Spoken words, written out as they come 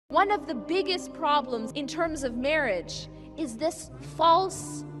One of the biggest problems in terms of marriage is this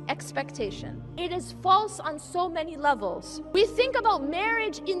false expectation. It is false on so many levels. We think about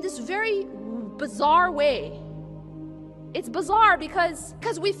marriage in this very bizarre way. It's bizarre because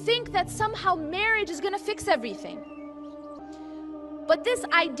we think that somehow marriage is going to fix everything. But this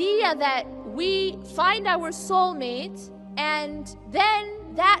idea that we find our soulmate and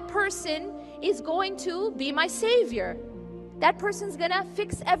then that person is going to be my savior. That person's gonna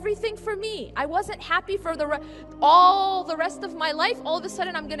fix everything for me. I wasn't happy for all the rest of my life. All of a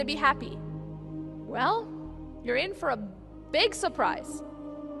sudden, I'm gonna be happy. Well, you're in for a big surprise.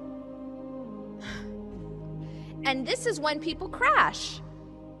 And this is when people crash.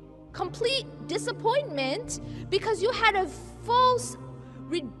 Complete disappointment because you had a false,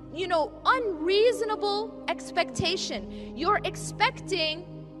 unreasonable expectation. You're expecting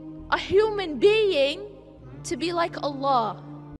a human being to be like Allah.